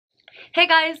Hey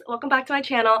guys, welcome back to my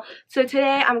channel. So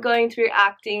today I'm going to be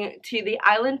reacting to the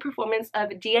I-Land performance of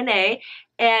DNA.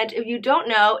 And if you don't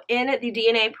know, in the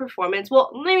DNA performance,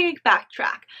 well, let me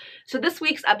backtrack. So this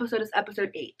week's episode is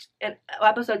episode 8. And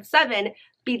episode 7,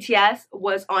 BTS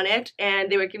was on it and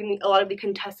they were giving a lot of the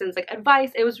contestants like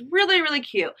advice. It was really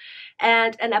cute.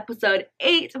 And in episode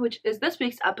 8, which is this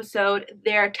week's episode,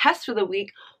 their test for the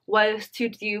week was to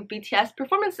do BTS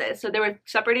performances. So they were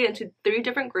separated into 3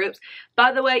 different groups.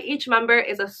 By the way, each member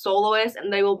is a soloist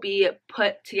and they will be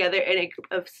put together in a group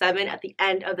of 7 at the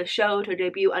end of the show to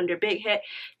debut under Big Hit.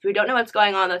 If you don't know what's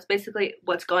going on, that's basically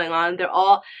what's going on. They're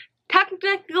all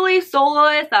technically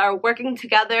soloists that are working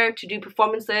together to do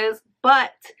performances,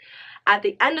 but at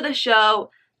the end of the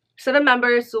show, 7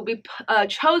 members will be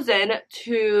chosen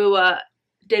to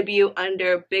debut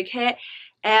under Big Hit.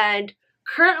 And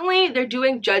currently, they're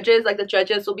doing judges, like the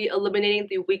judges will be eliminating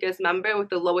the weakest member with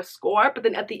the lowest score, but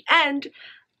then at the end,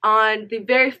 on the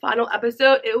very final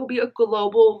episode, it will be a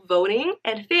global voting,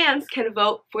 and fans can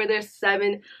vote for their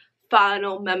 7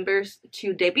 final members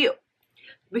to debut.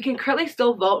 We can currently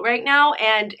still vote right now,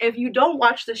 and if you don't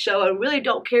watch the show and really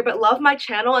don't care but love my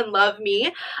channel and love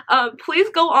me, please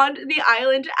go on to the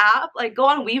I-Land app, like go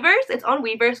on Weverse, it's on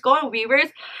Weverse, go on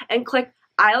Weverse and click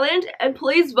I-Land, and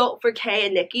please vote for Kay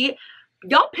and Nikki.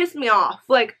 Y'all piss me off.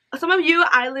 Like, some of you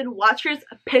I-Land watchers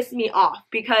piss me off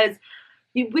because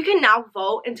we can now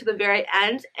vote into the very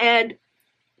end, and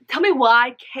tell me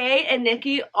why Kay and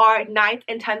Nikki are 9th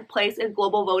and 10th place in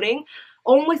global voting.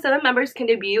 Only 7 members can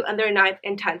debut and they're 9th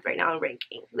and 10th right now in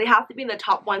ranking. They have to be in the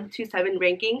top 1 to 7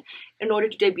 ranking in order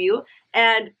to debut,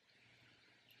 and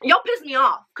y'all piss me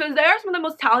off because they are some of the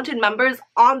most talented members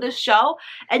on this show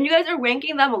and you guys are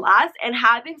ranking them last and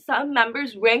having some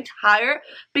members ranked higher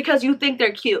because you think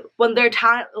they're cute when their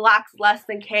talent lacks less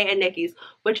than Kay and Nikki's,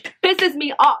 which pisses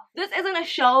me off. This isn't a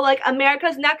show like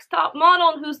America's Next Top Model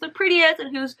and who's the prettiest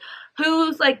and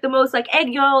who's like the most like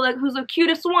egg yolk, like who's the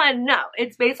cutest one. No,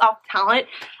 it's based off talent,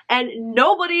 and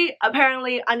nobody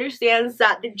apparently understands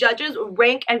that the judges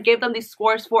rank and give them these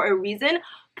scores for a reason.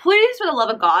 Please, for the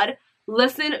love of God,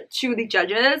 listen to the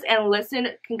judges and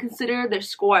consider their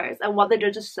scores and what the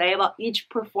judges say about each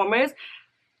performers,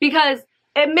 because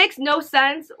it makes no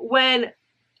sense when,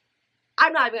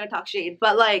 I'm not even gonna talk shade,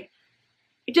 but like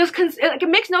it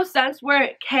makes no sense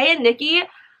where Kay and Nikki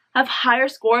have higher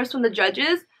scores from the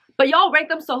judges, but y'all rank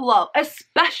them so low,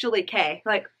 especially Kay.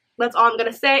 Like, that's all I'm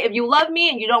gonna say. If you love me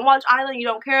and you don't watch I-Land, you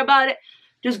don't care about it,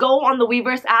 just go on the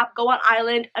Weverse app, go on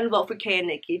I-Land and vote for Kay and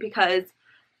Nikki because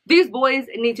these boys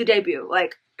need to debut,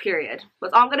 like, period.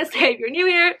 That's all I'm gonna say. If you're new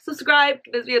here, subscribe,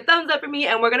 give this video a thumbs up for me,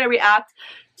 and we're gonna react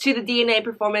to the DNA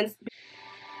performance.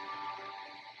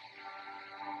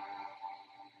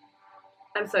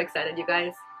 I'm so excited, you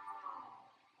guys.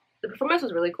 The performance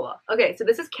was really cool. Okay, so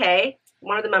this is Kay,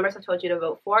 one of the members I told you to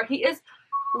vote for. He is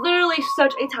literally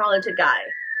such a talented guy.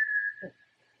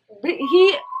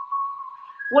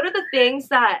 One of the things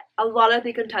that a lot of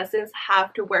the contestants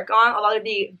have to work on, a lot of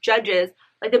the judges,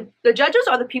 like the judges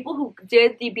are the people who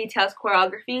did the BTS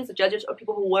choreographies. The judges are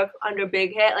people who work under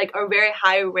Big Hit, like are very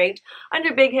high ranked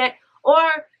under Big Hit,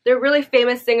 or they're really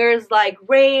famous singers like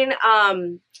Rain.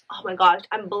 Oh my gosh,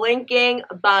 I'm blanking,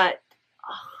 but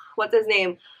what's his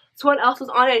name? Someone else was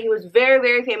on it. He was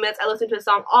very famous. I listen to his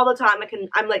song all the time.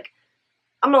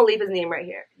 I'm gonna leave his name right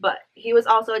here, but he was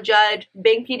also a judge.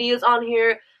 Bang PD is on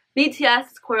here.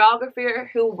 BTS choreographer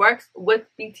who works with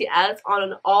BTS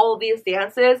on all of these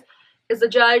dances is a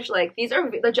judge. Like,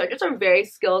 the judges are very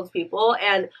skilled people,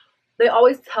 and they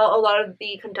always tell a lot of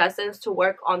the contestants to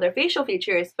work on their facial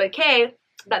features. But Kay,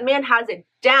 that man has it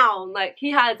down. Like,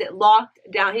 he has it locked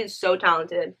down. He's so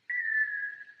talented.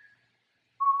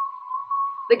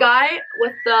 The guy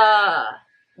with the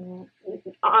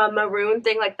maroon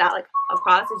thing like that, like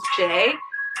across, is Jay,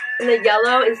 and the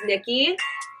yellow is Nikki,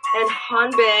 and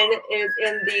Hanbin is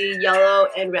in the yellow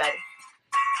and red.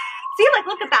 See, like,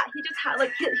 look at that. He just had,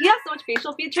 like, he has so much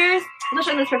facial features,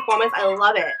 especially in this performance. I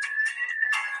love it.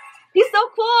 He's so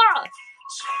cool.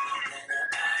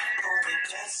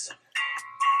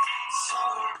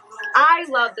 I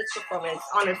love this performance,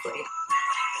 honestly.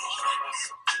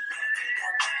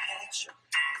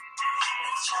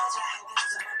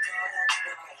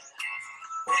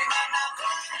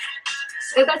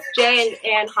 So that's Jay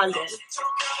and Hanbin.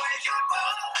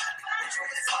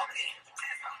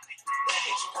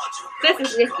 This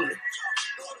is Nikki. I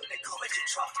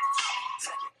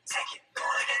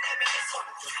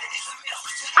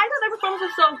thought their performance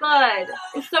was so good.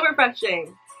 It's so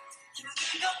refreshing.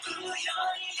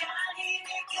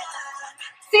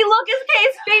 See, look at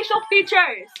Kay's facial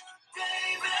features.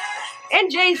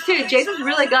 And Jay's too. Jay's is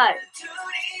really good.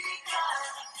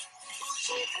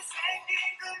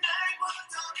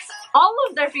 All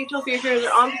of their facial features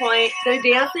are on point. Their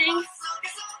dancing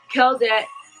killed it.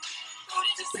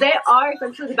 They are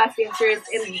essentially the best dancers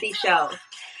in the show.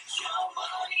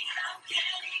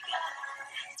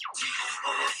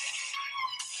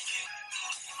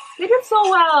 They did so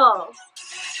well.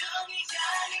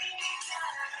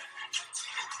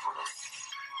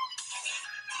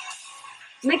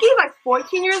 Nicki's like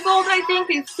 14 years old, I think.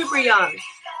 He's super young.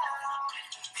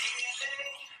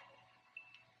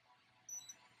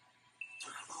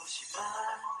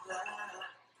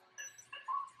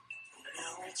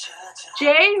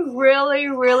 Jay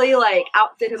really like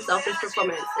outdid himself this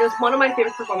performance. It was one of my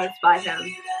favorite performances by him.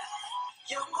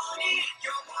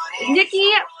 Nicki,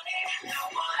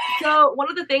 so one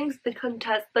of the things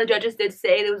the judges did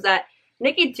say was that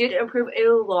Nicki did improve a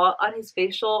lot on his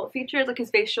facial features, like his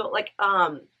facial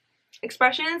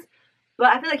expressions, but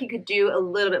I feel like he could do a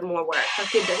little bit more work. Like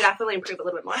he could definitely improve a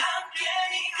little bit more.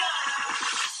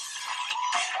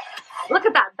 Look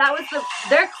at that. That was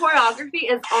their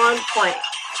choreography is on point.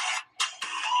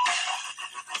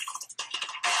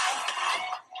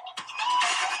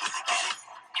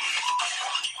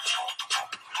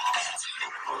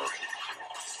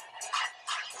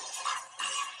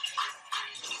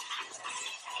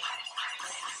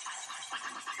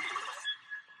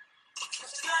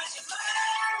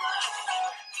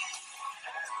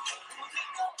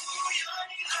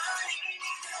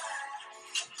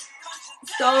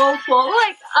 So cool.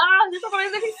 Like, this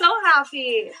performance makes me so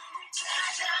happy.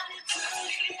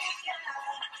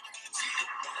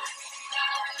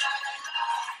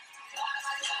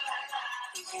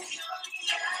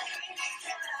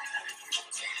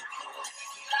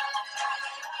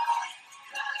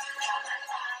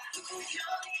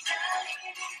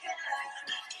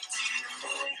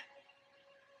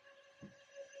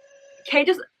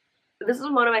 This is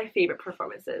one of my favorite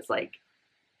performances. Like,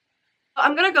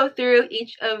 I'm gonna go through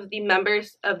each of the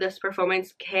members of this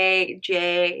performance: K,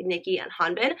 J, Nicki, and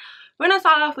Hanbin. We're gonna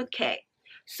start off with K.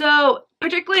 So,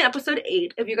 particularly in episode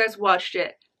 8, if you guys watched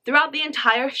it, throughout the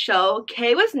entire show,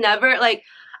 K was never like.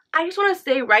 I just want to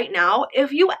say right now,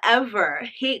 if you ever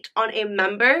hate on a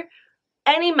member,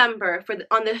 any member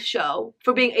on this show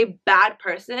for being a bad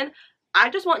person, I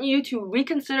just want you to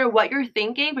reconsider what you're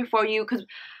thinking before you, because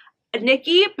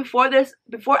Nicki, before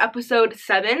episode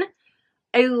 7,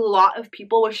 a lot of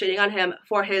people were shitting on him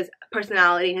for his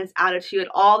personality, his attitude,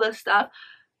 all this stuff.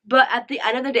 But at the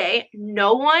end of the day,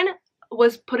 no one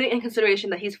was putting in consideration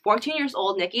that he's 14 years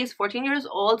old. Nicki is 14 years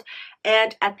old.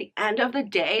 And at the end of the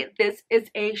day, this is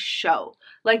a show.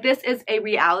 Like, this is a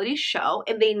reality show.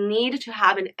 And they need to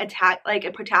have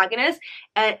a protagonist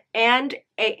and an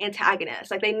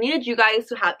antagonist. Like, they needed you guys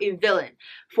to have a villain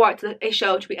for a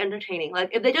show to be entertaining.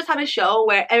 Like, if they just have a show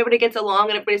where everybody gets along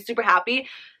and everybody's super happy,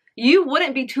 you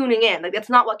wouldn't be tuning in. Like, that's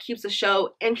not what keeps the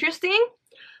show interesting.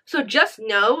 So just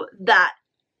know that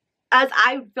as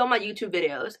I film my YouTube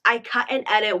videos, I cut and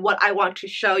edit what I want to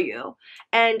show you.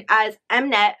 And as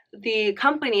Mnet, the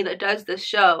company that does this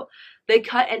show, they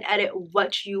cut and edit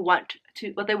what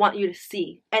they want you to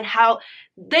see. And how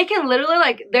they can literally,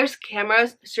 like, there's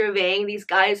cameras surveying these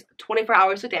guys 24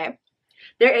 hours a day.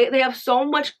 They have so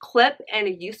much clip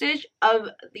and usage of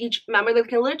each member. They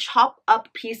can literally chop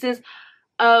up pieces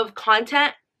of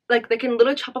content. Like, they can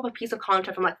literally chop up a piece of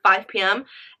content from like 5 p.m.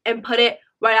 and put it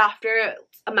right after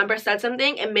a member said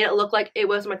something and made it look like it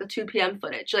was like the 2 p.m.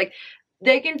 footage. Like,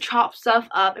 they can chop stuff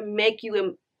up and make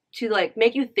you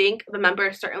think of a member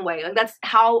a certain way. Like, that's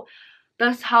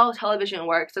how television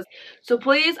works. So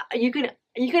please, you can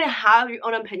have your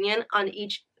own opinion on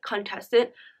each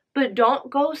contestant, but don't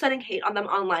go sending hate on them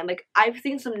online. Like, I've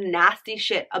seen some nasty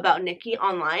shit about Nicki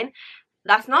online.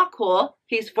 That's not cool.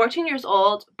 He's 14 years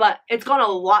old, but it's gone a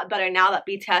lot better now that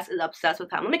BTS is obsessed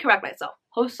with him. Let me correct myself.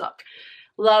 Heesung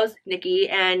loves Nicki,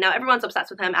 and now everyone's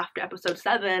obsessed with him after episode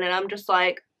 7, and I'm just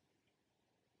like,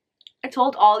 I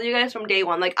told all of you guys from day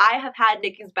one. Like, I have had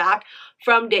Nicki's back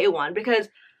from day one, because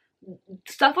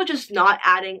stuff was just not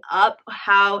adding up.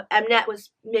 How Mnet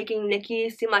was making Nicki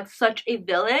seem like such a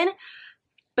villain,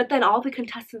 but then all the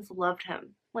contestants loved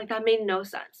him. Like, that made no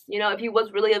sense. You know, if he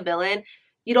was really a villain,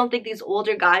 you don't think these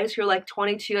older guys who are like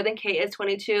 22, I think K is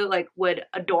 22, like, would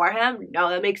adore him? No,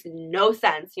 that makes no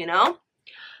sense, you know?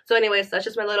 So anyways, that's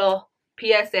just my little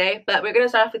PSA, but we're going to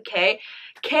start off with K.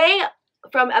 K,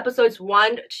 from episodes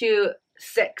 1 to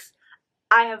 6,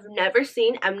 I have never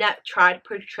seen Mnet try to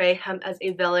portray him as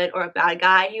a villain or a bad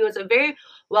guy. He was a very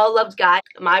well-loved guy.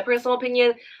 In my personal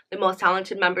opinion, the most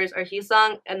talented members are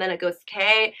Heesung, and then it goes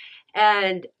K,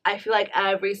 and I feel like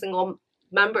every single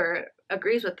member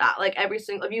agrees with that. Like every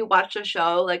single, if you watch the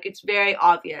show, like it's very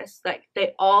obvious. Like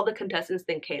all the contestants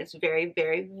think K is very,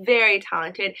 very, very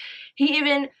talented. He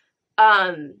even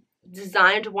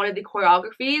designed one of the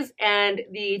choreographies, and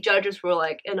the judges were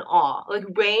like in awe. Like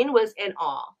Rain was in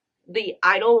awe. The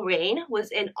idol Rain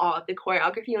was in awe of the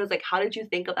choreography. He was like, how did you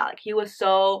think of that? Like he was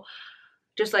so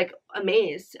just like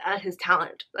amazed at his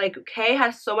talent. Like K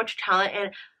has so much talent,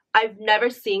 and I've never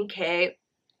seen K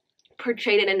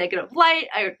portrayed in a negative light.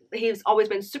 He's always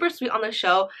been super sweet on the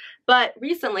show, but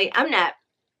recently Mnet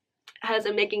has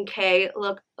been making K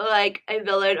look like a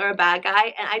villain or a bad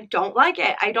guy, and I don't like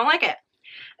it. I don't like it.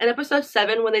 In episode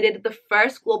 7, when they did the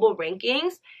first global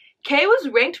rankings, K was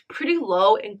ranked pretty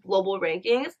low in global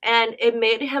rankings, and it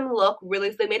made him look really,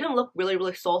 they made him look really,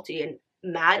 really salty and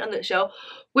mad on the show,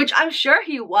 which I'm sure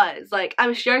he was. Like,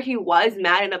 I'm sure he was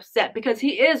mad and upset because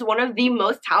he is one of the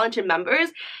most talented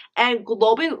members, and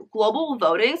global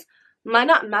votings might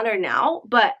not matter now,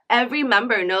 but every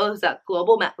member knows that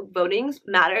global votings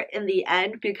matter in the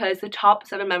end, because the top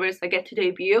 7 members that get to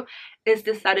debut is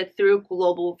decided through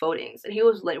global votings, and he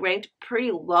was like ranked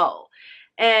pretty low.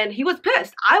 And he was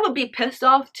pissed. I would be pissed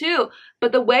off too.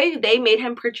 But the way they made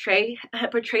him portrayed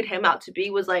him out to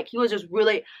be was like he was just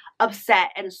really upset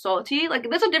and salty. Like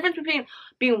there's a difference between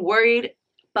being worried,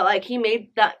 but like he made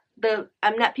that the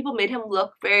Mnet people made him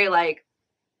look very like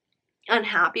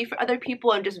unhappy for other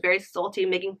people and just very salty,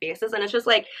 making faces. And it's just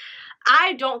like,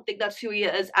 I don't think that's who he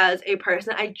is as a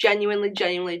person. I genuinely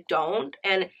don't.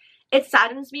 And it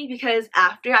saddens me because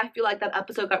after I feel like that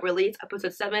episode got released,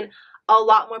 episode 7, a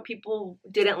lot more people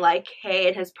didn't like K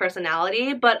and his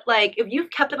personality. But like, if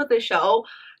you've kept up with the show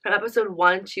from episode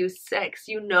 1 to 6,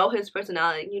 you know his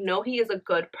personality. You know he is a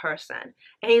good person,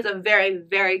 and he's a very,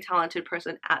 very talented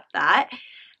person at that.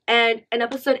 And in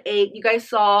episode 8, you guys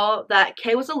saw that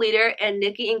K was a leader, and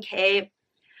Nikki and K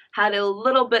had a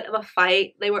little bit of a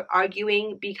fight. They were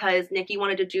arguing because Nikki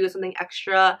wanted to do something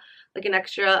extra, like an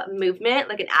extra movement,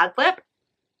 like an ad lib,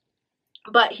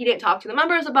 but he didn't talk to the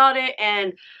members about it,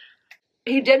 and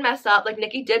he did mess up. Like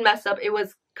Nikki did mess up. It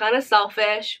was kind of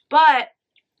selfish, but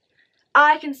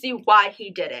I can see why he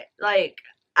did it. Like,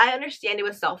 I understand it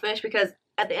was selfish because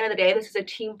at the end of the day, this is a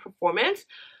team performance,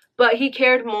 but he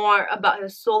cared more about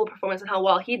his solo performance and how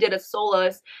well he did as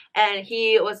soloist, and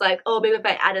he was like, oh, maybe if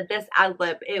I added this ad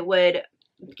lib, it would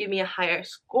give me a higher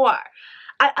score.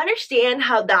 I understand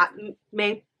how that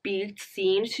may be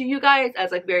seen to you guys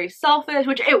as like very selfish,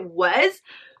 which it was,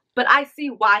 but I see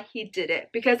why he did it,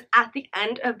 because at the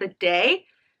end of the day,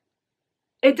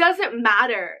 it doesn't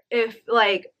matter if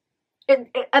like, at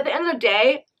the end of the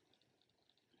day,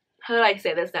 how did I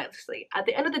say this nicely? At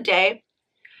the end of the day,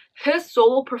 his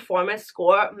solo performance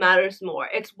score matters more.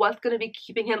 It's what's going to be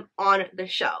keeping him on the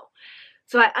show.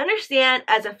 So I understand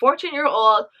as a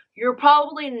 14-year-old, you're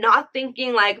probably not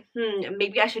thinking like,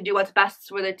 maybe I should do what's best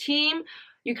for the team.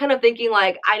 You're kind of thinking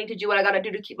like, I need to do what I gotta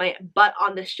do to keep my butt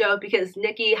on the show because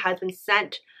Nikki has been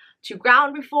sent to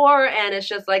ground before, and it's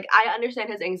just like, I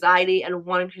understand his anxiety and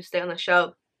wanting to stay on the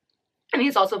show. And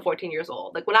he's also 14 years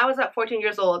old. Like when I was at 14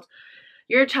 years old,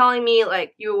 you're telling me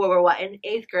like you were what, in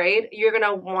 8th grade, you're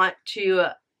gonna want to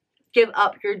give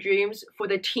up your dreams for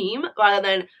the team rather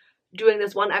than doing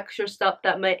this one extra stuff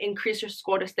that might increase your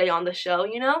score to stay on the show,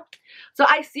 you know? So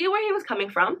I see where he was coming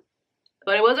from,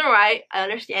 but it wasn't right. I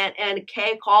understand, and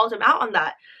K calls him out on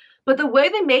that. But the way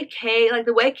they made K, like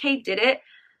the way K did it,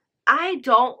 I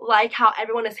don't like how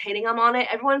everyone is hating him on it.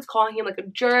 Everyone's calling him like a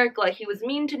jerk, like he was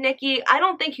mean to Nikki. I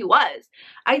don't think he was.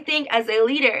 I think as a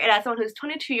leader and as someone who's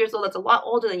 22 years old, that's a lot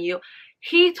older than you,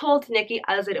 he told Nikki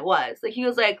as it was. Like he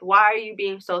was like, why are you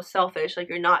being so selfish? Like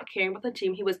you're not caring about the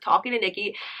team. He was talking to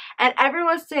Nikki, and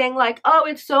everyone was saying like, oh,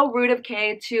 it's so rude of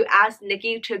K to ask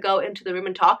Nikki to go into the room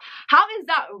and talk. How is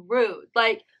that rude?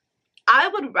 Like, I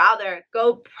would rather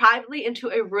go privately into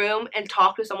a room and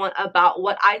talk to someone about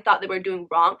what I thought they were doing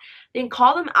wrong than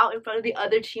call them out in front of the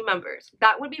other team members.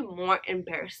 That would be more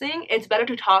embarrassing. It's better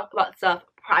to talk about stuff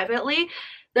privately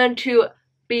than to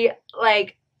be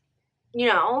like, you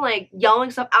know, like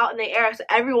yelling stuff out in the air so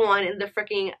everyone in the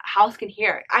freaking house can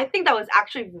hear it. I think that was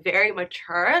actually very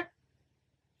mature,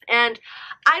 and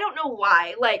I don't know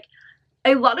why. Like,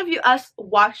 a lot of us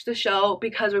watched the show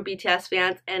because we're BTS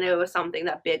fans and it was something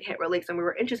that Big Hit released and we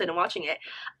were interested in watching it.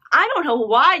 I don't know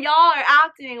why y'all are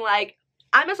acting like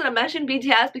I'm just gonna mention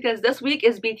BTS because this week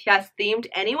is BTS themed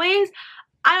anyways.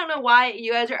 I don't know why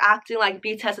you guys are acting like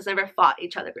BTS has never fought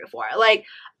each other before. Like,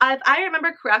 if I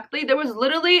remember correctly, there was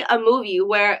literally a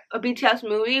BTS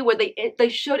movie where they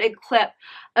showed a clip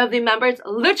of the members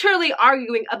literally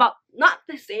arguing about not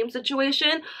the same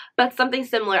situation, but something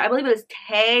similar. I believe it was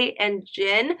Tae and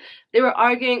Jin. They were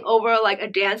arguing over like a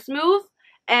dance move,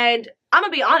 and I'm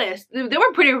gonna be honest, they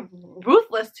were pretty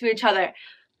ruthless to each other.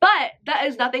 But that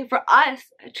is nothing for us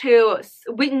to,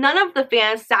 none of the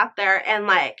fans sat there and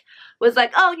like, was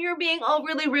like, oh, you're being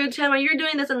overly rude to him, or you're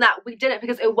doing this and that. We didn't,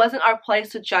 because it wasn't our place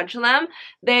to judge them.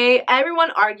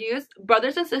 Everyone argues.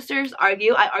 Brothers and sisters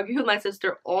argue. I argue with my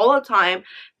sister all the time.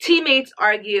 Teammates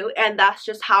argue, and that's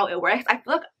just how it works. I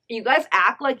feel like you guys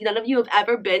act like none of you have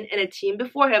ever been in a team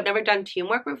before, have never done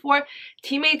teamwork before.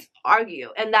 Teammates argue,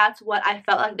 and that's what I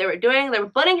felt like they were doing. They were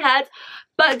butting heads.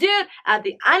 But dude, at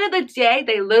the end of the day,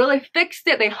 they literally fixed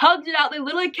it. They hugged it out. They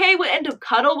literally went into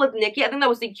cuddle with Nicki. I think that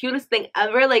was the cutest thing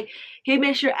ever. Like, he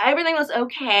made sure everything was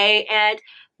okay, and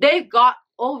they got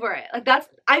over it. Like,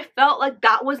 I felt like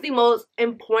that was the most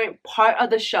important part of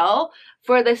the show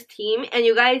for this team, and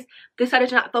you guys decided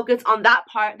to not focus on that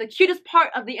part, the cutest part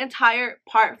of the entire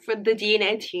part for the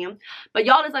DNA team, but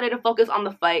y'all decided to focus on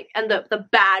the fight and the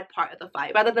bad part of the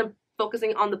fight rather than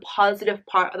focusing on the positive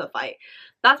part of the fight.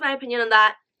 That's my opinion on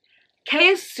that. K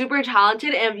is super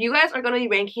talented, and if you guys are going to be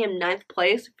ranking him 9th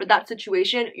place for that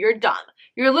situation, you're dumb.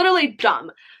 You're literally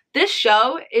dumb. This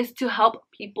show is to help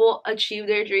people achieve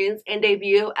their dreams and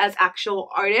debut as actual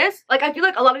artists. Like, I feel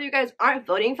like a lot of you guys aren't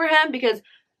voting for him because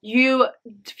you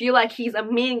feel like he's a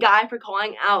mean guy for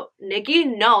calling out Nicki.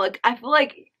 No, like, I feel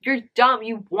like you're dumb.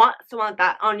 You want someone like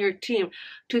that on your team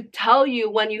to tell you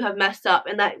when you have messed up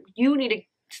and that you need to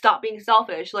stop being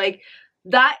selfish. Like,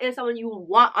 that is someone you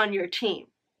want on your team.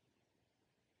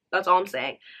 That's all I'm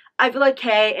saying. I feel like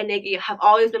Kay and Nicki have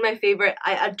always been my favorite.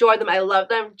 I adore them. I love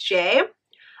them. Jay,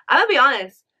 I'm gonna be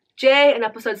honest, Jay in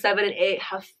episode 7 and 8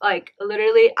 have, like,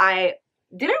 literally, I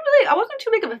wasn't too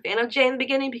big of a fan of Jay in the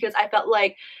beginning because I felt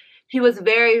like he was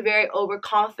very, very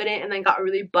overconfident and then got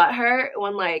really butthurt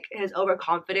when, like, his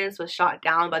overconfidence was shot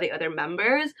down by the other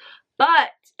members. But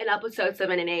in episode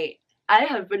 7 and 8, I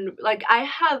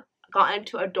have gotten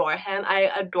to adore him.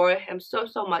 I adore him so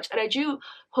much, and I do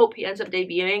hope he ends up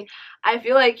debuting. I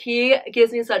feel like he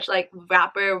gives me such, like,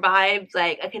 rapper vibes.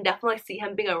 Like, I can definitely see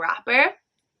him being a rapper.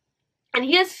 And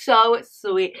he is so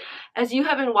sweet. As you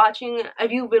have been watching,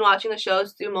 if you've been watching the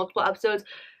shows through multiple episodes,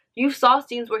 you saw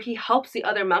scenes where he helps the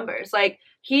other members. Like,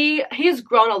 he's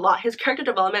grown a lot. His character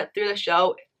development through the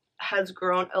show has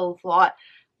grown a lot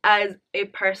as a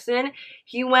person.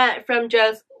 He went from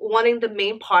just wanting the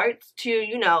main parts to,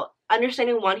 you know,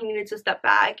 understanding he needed to step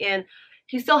back, and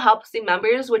he still helps the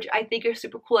members, which I think is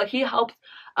super cool. Like, he helps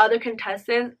other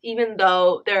contestants even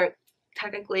though they're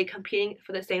technically competing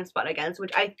for the same spot against,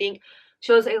 which I think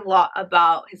shows a lot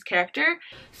about his character.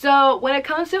 So when it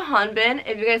comes to Hanbin,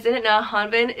 if you guys didn't know,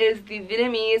 Hanbin is the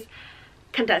Vietnamese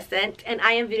contestant, and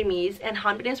I am Vietnamese, and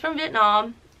Hanbin is from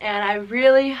Vietnam, and I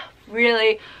really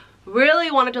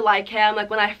wanted to like him. Like,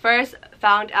 when I first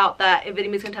found out that a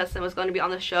Vietnamese contestant was going to be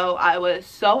on the show, I was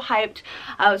so hyped.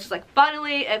 I was just like,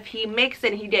 finally, if he makes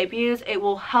it and he debuts, it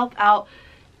will help out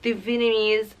the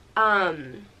Vietnamese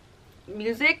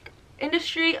music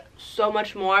industry so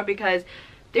much more, because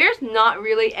there's not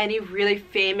really any really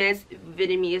famous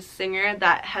Vietnamese singer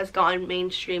that has gotten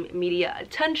mainstream media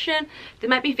attention. They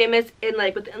might be famous in,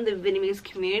 like, within the Vietnamese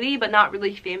community, but not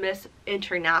really famous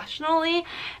internationally.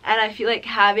 And I feel like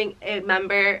having a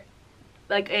member,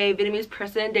 like a Vietnamese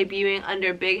person debuting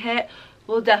under Big Hit,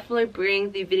 will definitely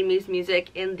bring the Vietnamese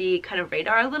music in the kind of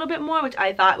radar a little bit more, which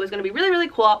I thought was going to be really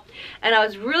cool. And I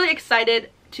was really excited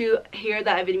to hear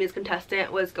that a Vietnamese contestant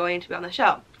was going to be on the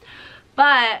show.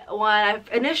 But when I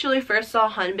initially first saw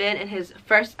Hanbin in his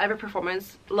first ever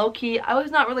performance, low-key, I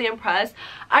was not really impressed.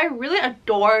 I really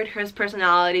adored his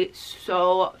personality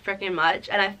so freaking much,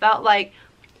 and I felt like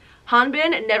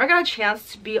Hanbin never got a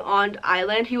chance to be on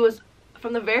I-Land. He was,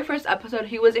 from the very first episode,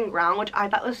 he was in ground, which I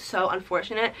thought was so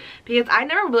unfortunate, because I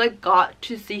never really got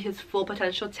to see his full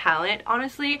potential talent,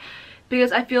 honestly,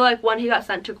 because I feel like when he got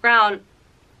sent to ground,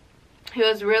 he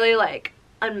was really like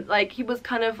he was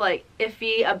kind of like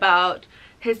iffy about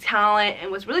his talent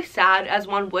and was really sad, as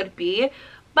one would be.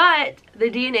 But the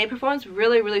DNA performance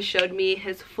really showed me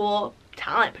his full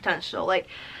talent potential. Like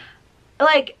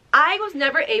I was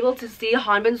never able to see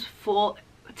Hanbin's full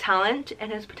talent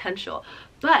and his potential.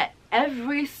 But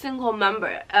every single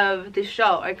member of the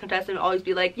show or contestant would always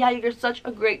be like, yeah, you're such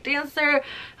a great dancer.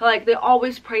 Like, they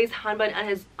always praise Hanbin and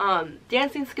his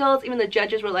dancing skills. Even the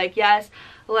judges were like, yes.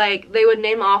 Like, they would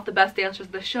name off the best dancers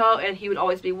of the show and he would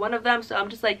always be one of them. So I'm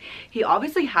just like, he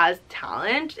obviously has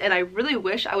talent and I really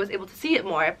wish I was able to see it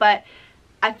more. But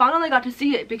I finally got to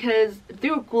see it because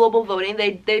through global voting,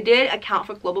 they did account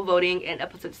for global voting in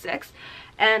episode 6.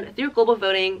 And through global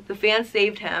voting, the fans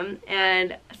saved him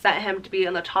and set him to be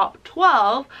in the top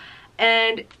 12.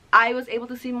 And I was able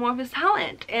to see more of his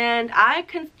talent. And I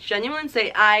can genuinely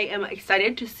say I am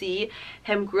excited to see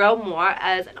him grow more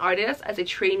as an artist, as a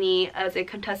trainee, as a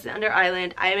contestant under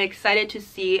I-Land. I am excited to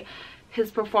see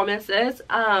his performances.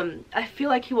 I feel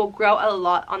like he will grow a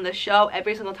lot on the show.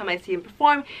 Every single time I see him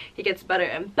perform, he gets better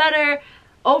and better.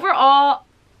 Overall,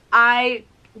 I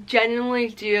genuinely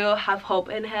do have hope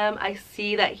in him. I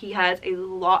see that he has a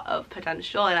lot of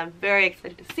potential and I'm very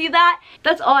excited to see that.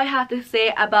 That's all I have to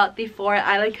say about the 4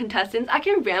 I-Land contestants. I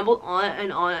can ramble on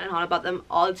and on and on about them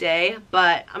all day,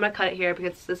 but I'm gonna cut it here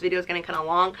because this video is getting kind of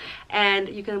long. And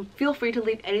you can feel free to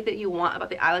leave anything you want about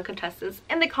the I-Land contestants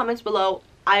in the comments below.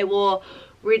 I will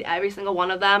read every single one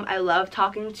of them. I love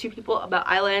talking to people about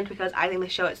I-Land because I think the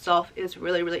show itself is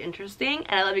really, really interesting.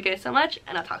 And I love you guys so much,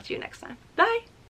 and I'll talk to you next time. Bye!